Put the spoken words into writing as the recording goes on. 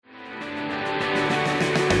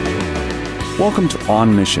Welcome to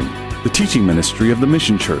On Mission, the teaching ministry of the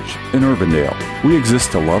Mission Church in Urbandale. We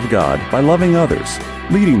exist to love God by loving others,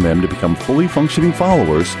 leading them to become fully functioning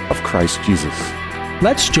followers of Christ Jesus.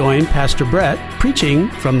 Let's join Pastor Brett preaching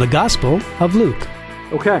from the Gospel of Luke.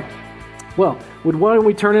 Okay. Well, why don't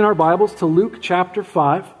we turn in our Bibles to Luke chapter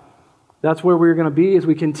 5. That's where we're going to be as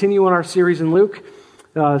we continue on our series in Luke.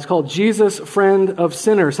 It's called Jesus, Friend of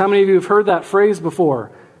Sinners. How many of you have heard that phrase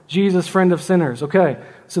before? Jesus, Friend of Sinners. Okay,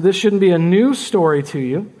 so this shouldn't be a new story to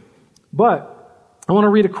you, but I want to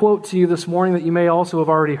read a quote to you this morning that you may also have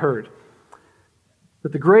already heard.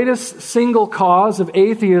 That the greatest single cause of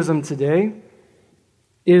atheism today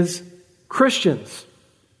is Christians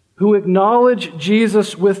who acknowledge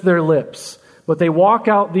Jesus with their lips, but they walk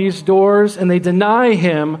out these doors and they deny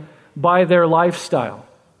Him by their lifestyle.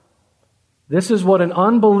 This is what an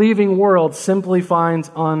unbelieving world simply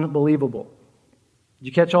finds unbelievable. Did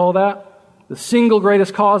you catch all that? The single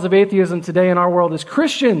greatest cause of atheism today in our world is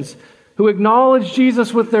Christians who acknowledge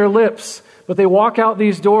Jesus with their lips, but they walk out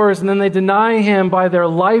these doors and then they deny Him by their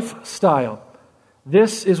lifestyle.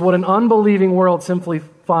 This is what an unbelieving world simply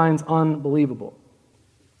finds unbelievable.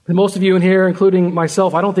 And most of you in here, including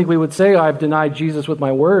myself, I don't think we would say I've denied Jesus with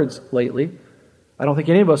my words lately. I don't think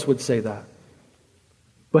any of us would say that.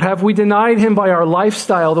 But have we denied Him by our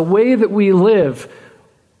lifestyle, the way that we live?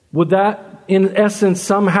 Would that, in essence,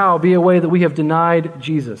 somehow be a way that we have denied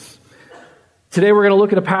Jesus? Today we're going to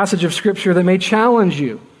look at a passage of Scripture that may challenge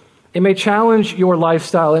you. It may challenge your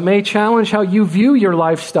lifestyle. It may challenge how you view your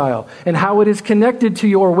lifestyle and how it is connected to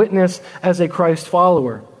your witness as a Christ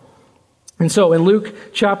follower. And so in Luke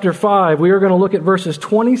chapter 5, we are going to look at verses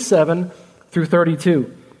 27 through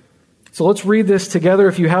 32. So let's read this together.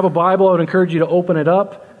 If you have a Bible, I would encourage you to open it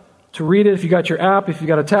up, to read it. If you got your app, if you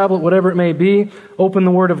got a tablet, whatever it may be, open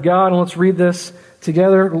the Word of God and let's read this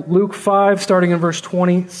together. Luke 5, starting in verse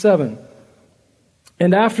 27.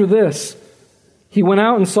 And after this, he went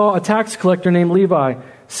out and saw a tax collector named Levi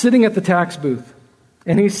sitting at the tax booth.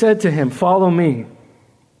 And he said to him, "Follow me."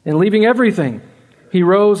 And leaving everything, he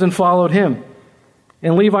rose and followed him.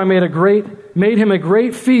 And Levi made him a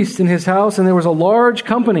great feast in his house, and there was a large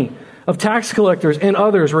company of tax collectors and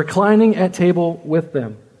others reclining at table with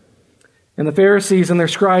them. And the Pharisees and their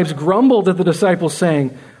scribes grumbled at the disciples,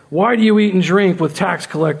 saying, "Why do you eat and drink with tax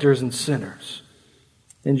collectors and sinners?"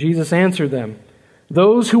 And Jesus answered them,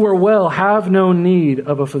 "Those who are well have no need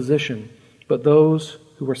of a physician, but those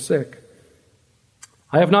who are sick.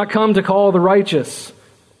 I have not come to call the righteous,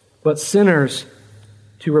 but sinners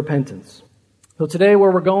to repentance." So today where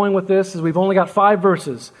we're going with this is we've only got 5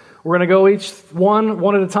 verses. We're going to go each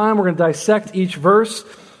one at a time. We're going to dissect each verse.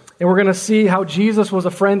 And we're going to see how Jesus was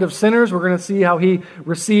a friend of sinners. We're going to see how He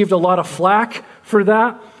received a lot of flack for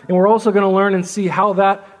that. And we're also going to learn and see how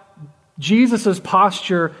that Jesus'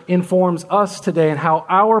 posture informs us today and how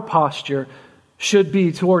our posture should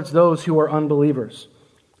be towards those who are unbelievers.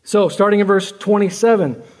 So starting in verse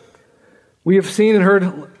 27, we have seen and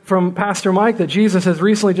heard from Pastor Mike that Jesus has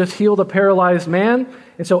recently just healed a paralyzed man.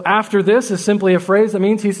 And so after this is simply a phrase that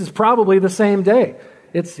means He says probably the same day.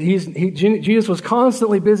 Jesus was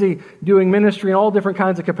constantly busy doing ministry in all different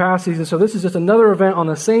kinds of capacities. And so this is just another event on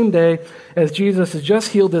the same day as Jesus has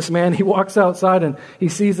just healed this man. He walks outside and he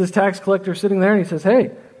sees this tax collector sitting there and he says,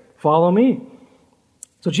 "Hey, follow me."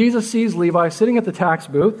 So Jesus sees Levi sitting at the tax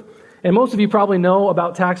booth. And most of you probably know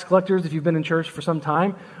about tax collectors if you've been in church for some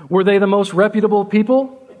time. Were they the most reputable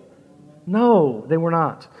people? No, they were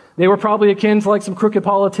not. They were probably akin to like some crooked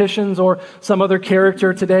politicians or some other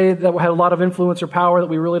character today that had a lot of influence or power that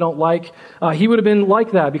we really don't like. He would have been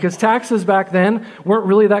like that because taxes back then weren't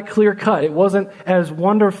really that clear cut. It wasn't as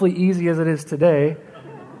wonderfully easy as it is today,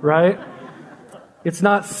 right? It's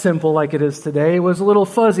not simple like it is today. It was a little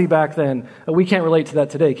fuzzy back then. We can't relate to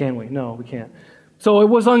that today, can we? No, we can't. So it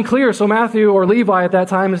was unclear. So Matthew, or Levi at that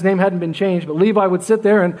time, his name hadn't been changed, but Levi would sit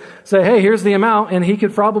there and say, "Hey, here's the amount," and he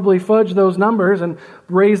could probably fudge those numbers and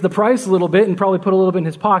raise the price a little bit and probably put a little bit in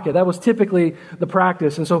his pocket. That was typically the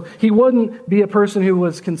practice. And so he wouldn't be a person who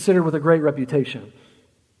was considered with a great reputation.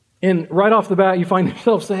 And right off the bat, you find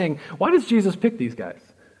yourself saying, why does Jesus pick these guys?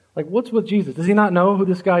 Like, what's with Jesus? Does He not know who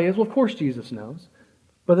this guy is? Well, of course Jesus knows.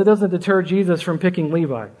 But that doesn't deter Jesus from picking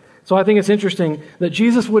Levi. So I think it's interesting that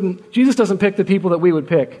Jesus doesn't pick the people that we would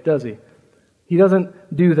pick, does He? He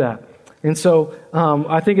doesn't do that. And so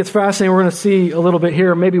I think it's fascinating. We're going to see a little bit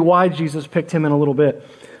here, maybe why Jesus picked him in a little bit.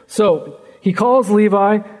 So he calls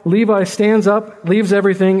Levi. Levi stands up, leaves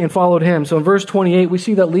everything, and followed him. So in verse 28, we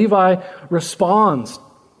see that Levi responds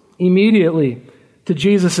immediately to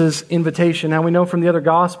Jesus' invitation. Now we know from the other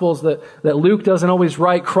Gospels that Luke doesn't always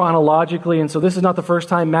write chronologically, and so this is not the first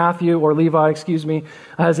time Matthew or Levi,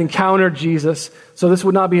 has encountered Jesus. So this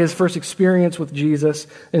would not be his first experience with Jesus.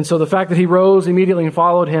 And so the fact that he rose immediately and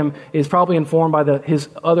followed him is probably informed by his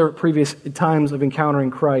other previous times of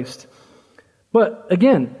encountering Christ. But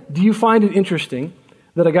again, do you find it interesting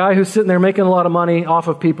that a guy who's sitting there making a lot of money off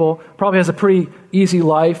of people, probably has a pretty easy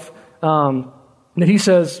life, that he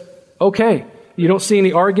says, okay, you don't see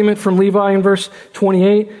any argument from Levi in verse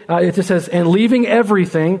 28. It just says, and leaving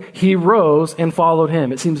everything, he rose and followed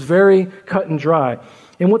him. It seems very cut and dry.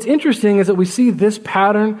 And what's interesting is that we see this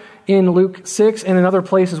pattern in Luke 6 and in other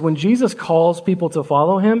places. When Jesus calls people to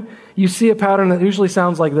follow him, you see a pattern that usually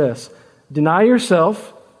sounds like this. Deny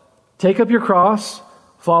yourself, take up your cross,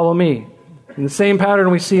 follow me. And the same pattern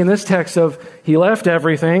we see in this text of he left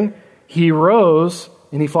everything, he rose,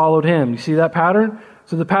 and he followed him. You see that pattern?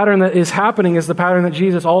 So the pattern that is happening is the pattern that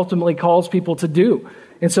Jesus ultimately calls people to do.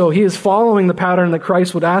 And so he is following the pattern that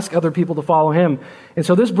Christ would ask other people to follow him. And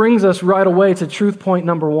so this brings us right away to truth point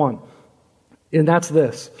number 1. And that's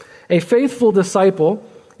this. A faithful disciple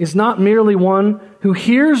is not merely one who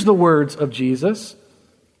hears the words of Jesus,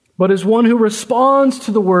 but is one who responds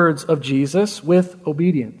to the words of Jesus with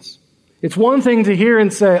obedience. It's one thing to hear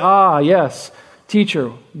and say, yes,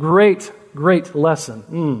 teacher, great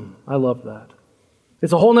lesson. I love that.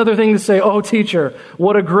 It's a whole other thing to say, oh, teacher,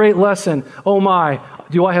 what a great lesson. Oh my,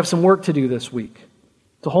 do I have some work to do this week?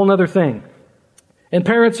 It's a whole other thing. And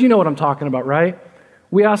parents, you know what I'm talking about, right?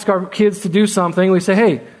 We ask our kids to do something. We say,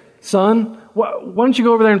 hey, son, why don't you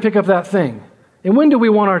go over there and pick up that thing? And when do we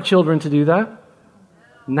want our children to do that?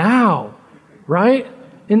 Now, right?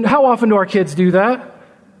 And how often do our kids do that?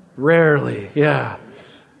 Rarely, yeah.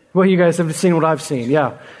 Well, you guys have seen what I've seen,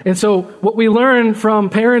 yeah. And so what we learn from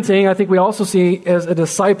parenting, I think we also see as a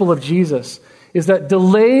disciple of Jesus, is that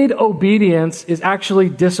delayed obedience is actually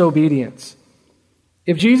disobedience.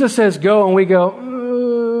 If Jesus says go and we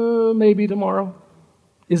go, maybe tomorrow,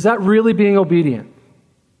 is that really being obedient?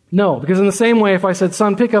 No, because in the same way, if I said,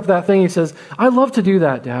 son, pick up that thing, he says, I'd love to do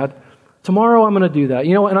that, Dad. Tomorrow I'm going to do that.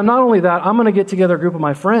 You know, and not only that, I'm going to get together a group of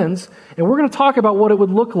my friends, and we're going to talk about what it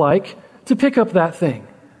would look like to pick up that thing.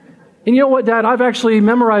 And you know what, Dad? I've actually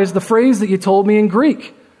memorized the phrase that you told me in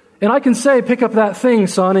Greek. And I can say, pick up that thing,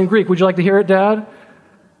 son, in Greek. Would you like to hear it, Dad?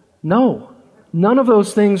 No. None of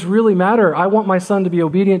those things really matter. I want my son to be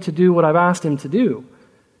obedient to do what I've asked him to do.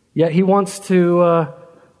 Yet he wants to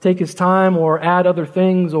take his time or add other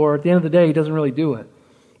things, or at the end of the day, he doesn't really do it.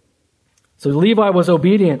 So Levi was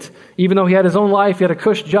obedient. Even though he had his own life, he had a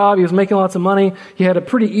cush job, he was making lots of money, he had it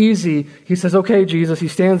pretty easy. He says, okay, Jesus. He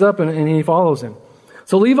stands up and he follows him.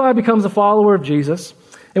 So Levi becomes a follower of Jesus.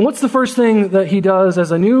 And what's the first thing that he does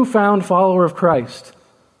as a newfound follower of Christ?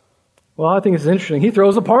 Well, I think it's interesting. He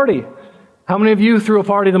throws a party. How many of you threw a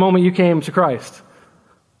party the moment you came to Christ?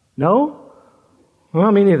 No?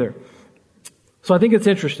 Well, me neither. So I think it's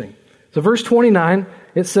interesting. So verse 29,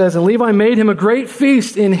 it says, and Levi made him a great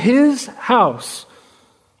feast in his house.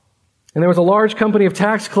 And there was a large company of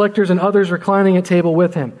tax collectors and others reclining at table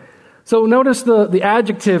with him. So notice the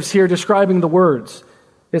adjectives here describing the words.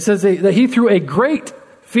 It says that he threw a great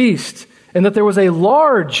feast and that there was a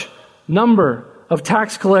large number of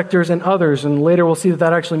tax collectors and others. And later we'll see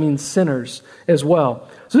that actually means sinners as well.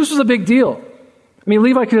 So this was a big deal. I mean,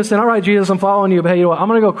 Levi could have said, all right, Jesus, I'm following you, but hey, you know what? I'm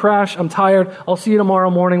going to go crash. I'm tired. I'll see you tomorrow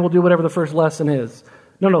morning. We'll do whatever the first lesson is.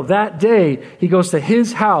 No. That day, he goes to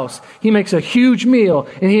his house. He makes a huge meal,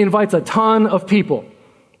 and he invites a ton of people.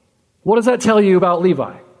 What does that tell you about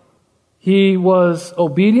Levi? He was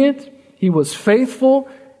obedient. He was faithful.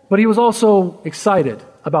 But he was also excited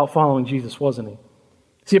about following Jesus, wasn't he?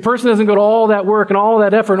 See, a person doesn't go to all that work and all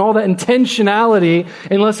that effort and all that intentionality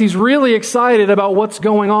unless he's really excited about what's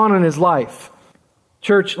going on in his life.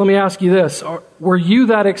 Church, let me ask you this. Were you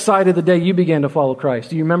that excited the day you began to follow Christ?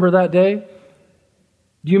 Do you remember that day?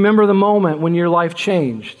 Do you remember the moment when your life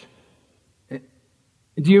changed? Do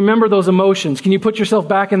you remember those emotions? Can you put yourself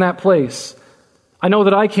back in that place? I know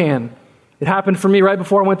that I can. It happened for me right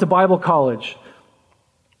before I went to Bible college.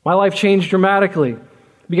 My life changed dramatically.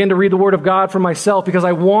 I began to read the Word of God for myself because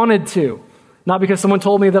I wanted to. Not because someone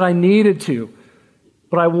told me that I needed to,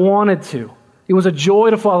 but I wanted to. It was a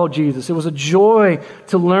joy to follow Jesus. It was a joy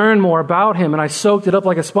to learn more about Him, and I soaked it up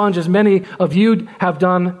like a sponge, as many of you have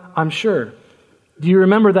done, I'm sure. Do you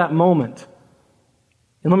remember that moment?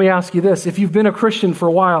 And let me ask you this. If you've been a Christian for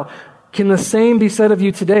a while, can the same be said of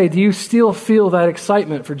you today? Do you still feel that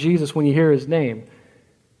excitement for Jesus when you hear His name?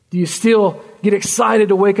 Do you still get excited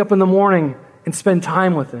to wake up in the morning and spend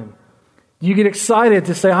time with Him? Do you get excited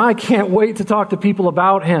to say, I can't wait to talk to people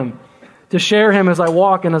about Him? to share him as I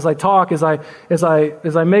walk and as I talk, as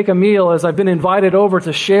I make a meal, as I've been invited over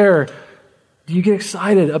to share? Do you get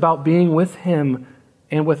excited about being with him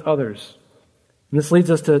and with others? And this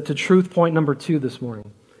leads us to truth point number 2 this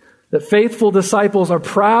morning. That faithful disciples are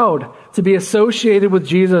proud to be associated with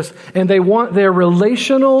Jesus, and they want their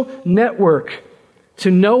relational network to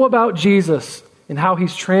know about Jesus and how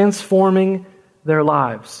he's transforming their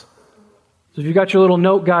lives. So if you've got your little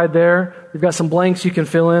note guide there, you've got some blanks you can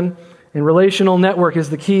fill in, and relational network is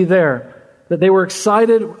the key there. That they were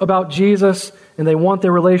excited about Jesus, and they want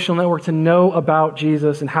their relational network to know about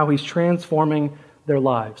Jesus and how he's transforming their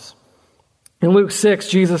lives. In Luke 6,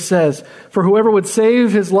 Jesus says, "For whoever would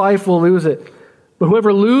save his life will lose it, but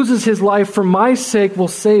whoever loses his life for my sake will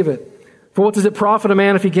save it. For what does it profit a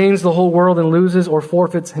man if he gains the whole world and loses or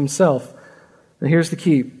forfeits himself?" And here's the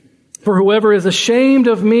key. "For whoever is ashamed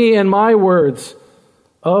of me and my words,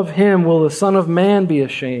 of him will the Son of Man be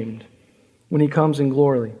ashamed when he comes in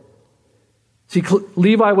glory." See,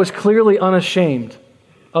 Levi was clearly unashamed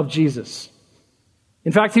of Jesus.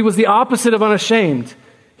 In fact, he was the opposite of unashamed.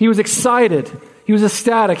 He was excited. He was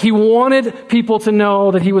ecstatic. He wanted people to know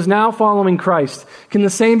that he was now following Christ. Can the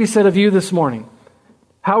same be said of you this morning?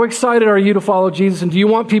 How excited are you to follow Jesus, and do you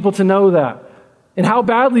want people to know that? And how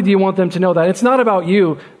badly do you want them to know that? It's not about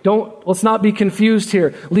you. Let's not be confused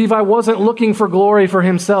here. Levi wasn't looking for glory for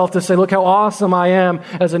himself to say, "Look how awesome I am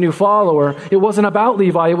as a new follower." It wasn't about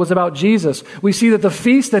Levi. It was about Jesus. We see that the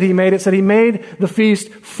feast that he made, it said he made the feast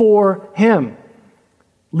for him.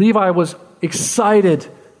 Levi was excited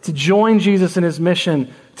to join Jesus in his mission,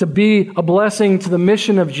 to be a blessing to the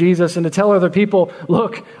mission of Jesus, and to tell other people,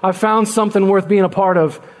 "Look, I found something worth being a part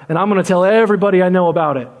of, and I'm going to tell everybody I know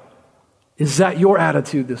about it." Is that your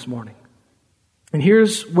attitude this morning? And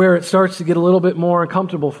here's where it starts to get a little bit more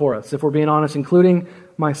uncomfortable for us, if we're being honest, including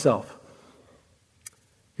myself.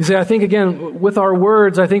 You see, I think, again, with our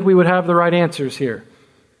words, I think we would have the right answers here.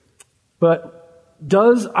 But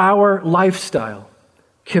does our lifestyle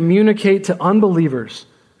communicate to unbelievers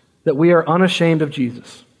that we are unashamed of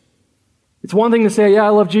Jesus? It's one thing to say, "Yeah, I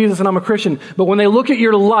love Jesus and I'm a Christian," but when they look at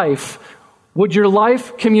your life, would your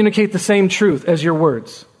life communicate the same truth as your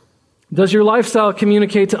words? Does your lifestyle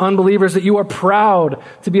communicate to unbelievers that you are proud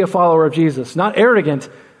to be a follower of Jesus? Not arrogant,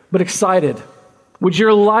 but excited. Would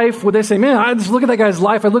they say, "Man, I just look at that guy's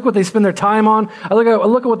life. I look what they spend their time on. I look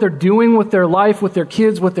at what they're doing with their life, with their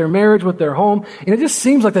kids, with their marriage, with their home. And it just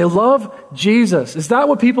seems like they love Jesus." Is that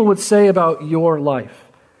what people would say about your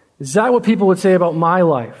life? Is that what people would say about my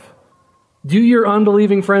life? Do your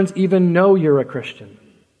unbelieving friends even know you're a Christian?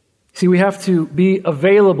 See, we have to be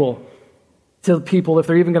available to people if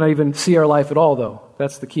they're even going to even see our life at all, though.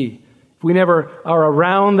 That's the key. If we never are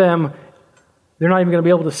around them, they're not even going to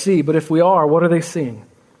be able to see. But if we are, what are they seeing?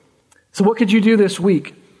 So what could you do this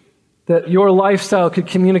week that your lifestyle could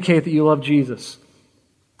communicate that you love Jesus?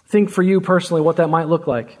 Think for you personally what that might look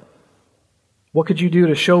like. What could you do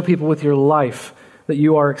to show people with your life that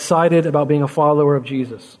you are excited about being a follower of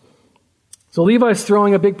Jesus? So Levi's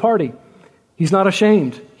throwing a big party. He's not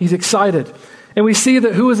ashamed. He's excited. And we see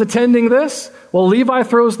that who is attending this? Well, Levi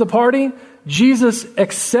throws the party. Jesus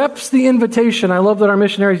accepts the invitation. I love that our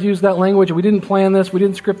missionaries use that language. We didn't plan this. We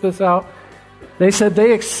didn't script this out. They said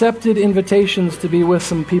they accepted invitations to be with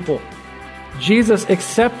some people. Jesus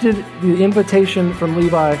accepted the invitation from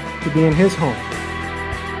Levi to be in his home.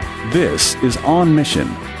 This is On Mission.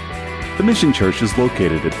 The Mission Church is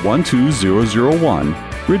located at 12001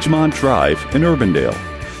 Ridgemont Drive in Urbandale.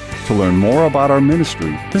 To learn more about our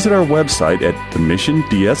ministry, visit our website at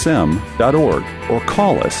themissiondsm.org or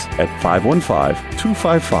call us at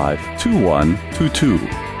 515-255-2122.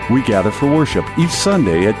 We gather for worship each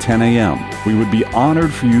Sunday at 10 a.m. We would be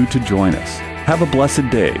honored for you to join us. Have a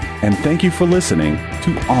blessed day, and thank you for listening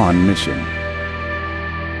to On Mission.